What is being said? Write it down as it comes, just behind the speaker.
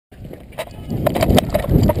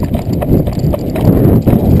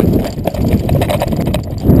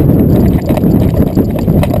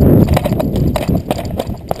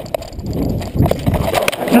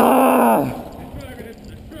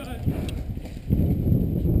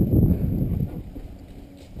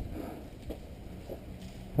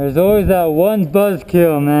There's always that one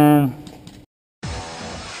buzzkill, man.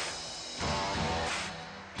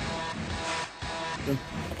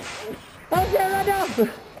 Okay, right now.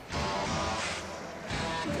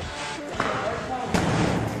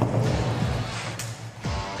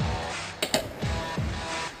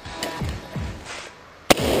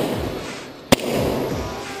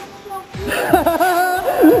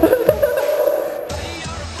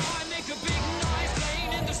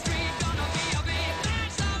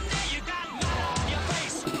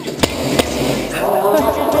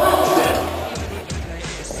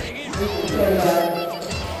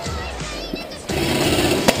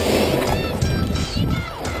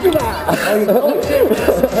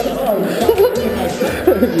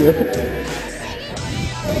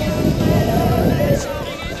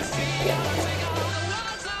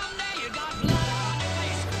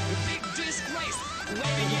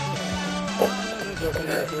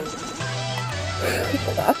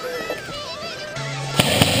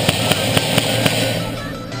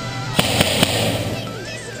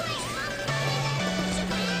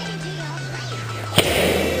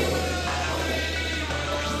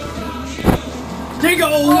 Jingle!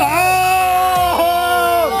 Oh!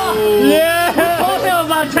 Yeah! Tell me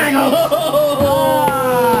about Jingle!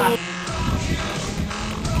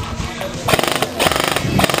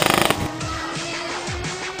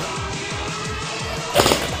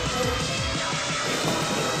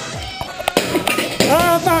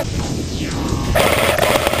 Oh, fuck!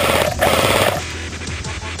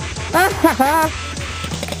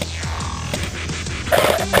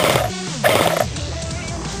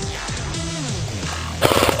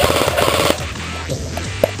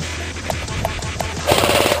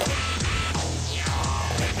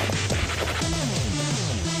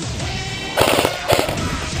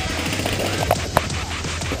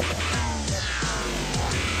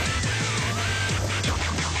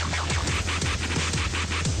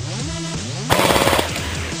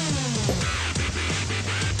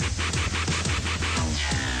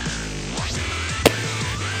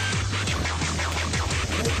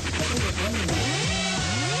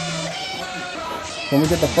 When we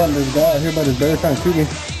get the front, there's a guy out here by this barrier trying to shoot me.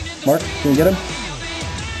 Mark, can you get him?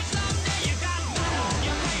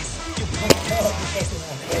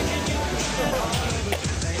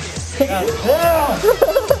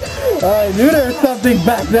 I knew there was something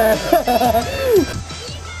back there.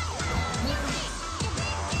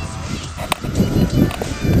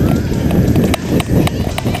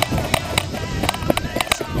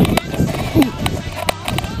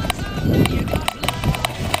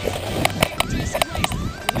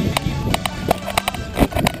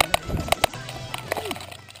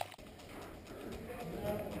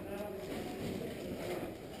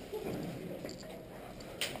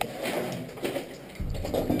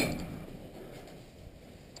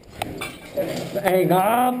 Hang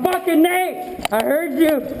on, fucking Nate! I heard you!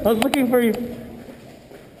 I was looking for you.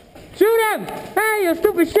 Shoot him! Hey, you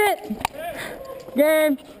stupid shit!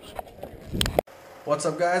 Game! What's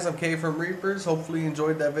up, guys? I'm Kay from Reapers. Hopefully you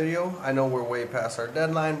enjoyed that video. I know we're way past our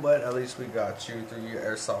deadline, but at least we got you through your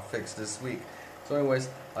Airsoft fix this week. So anyways,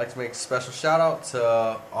 I'd like to make a special shout out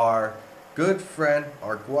to our good friend,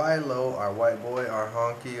 our Guaylo, our white boy, our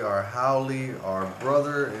honky, our Howley, our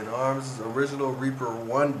brother in arms, original Reaper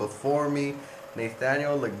 1 before me,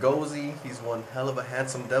 Nathaniel Lugosi. He's one hell of a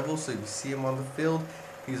handsome devil, so if you see him on the field,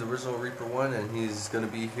 he's original Reaper 1, and he's going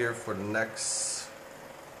to be here for the next,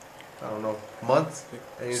 I don't know, month.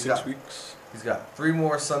 And he's 6 weeks. He's got 3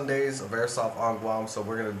 more Sundays of Airsoft on Guam, so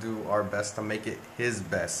we're going to do our best to make it his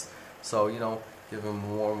best. So, you know, give him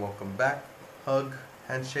a warm welcome back, hug,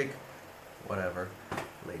 handshake, whatever.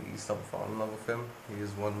 Ladies, don't fall in love with him. He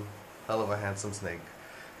is one hell of a handsome snake.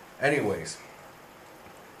 Anyways,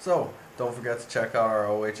 so don't forget to check out our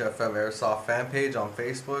OHFM Airsoft fan page on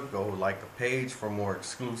Facebook. Go like the page for more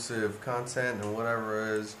exclusive content and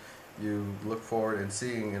whatever it is you look forward in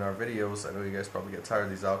seeing in our videos. I know you guys probably get tired of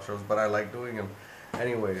these outros, but I like doing them.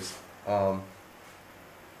 Anyways,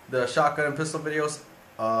 the shotgun and pistol videos,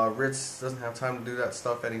 Ritz doesn't have time to do that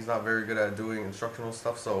stuff, and he's not very good at doing instructional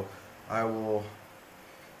stuff, so I will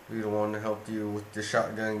be the one to help you with the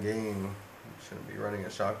shotgun game. You shouldn't be running a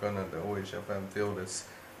shotgun at the OHFM field. It's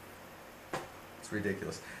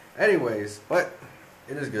ridiculous. Anyways, but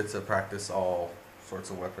it is good to practice all sorts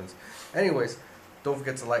of weapons. Anyways, don't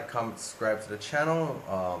forget to like, comment, subscribe to the channel.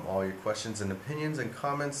 All your questions and opinions and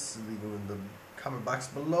comments, leave them in the comment box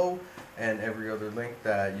below, and every other link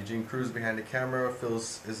that Eugene Cruz behind the camera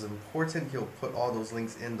feels is important, he'll put all those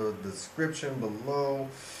links in the description below.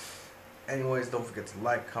 Anyways, don't forget to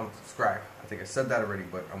like, comment, subscribe. I think I said that already,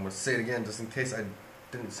 but I'm going to say it again just in case I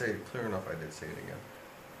didn't say it clear enough. I did say it again.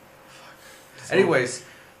 Anyways,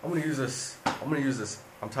 I'm gonna use this.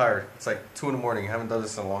 I'm tired. It's like 2 in the morning. I haven't done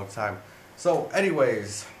this in a long time. So,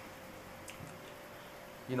 anyways,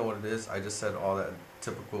 you know what it is. I just said all that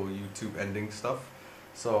typical YouTube ending stuff.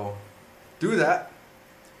 So, do that,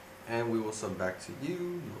 and we will sub back to you.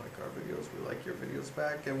 You like our videos, we like your videos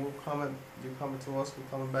back, and we'll comment. You comment to us, we'll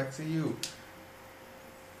comment back to you.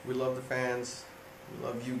 We love the fans. We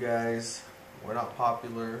love you guys. We're not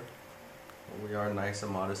popular. We are nice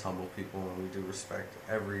and modest, humble people, and we do respect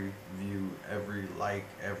every view, every like,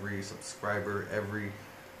 every subscriber, every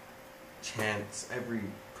chance, every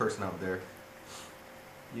person out there.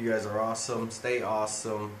 You guys are awesome. Stay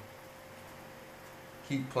awesome.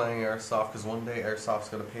 Keep playing Airsoft, because one day Airsoft's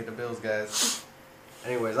going to pay the bills, guys.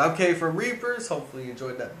 Anyways, I'm Kay from Reapers. Hopefully you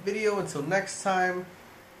enjoyed that video. Until next time,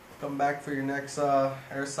 come back for your next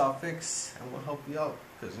Airsoft fix, and we'll help you out,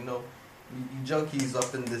 because, you know, you junkies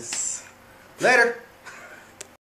up in this. Later!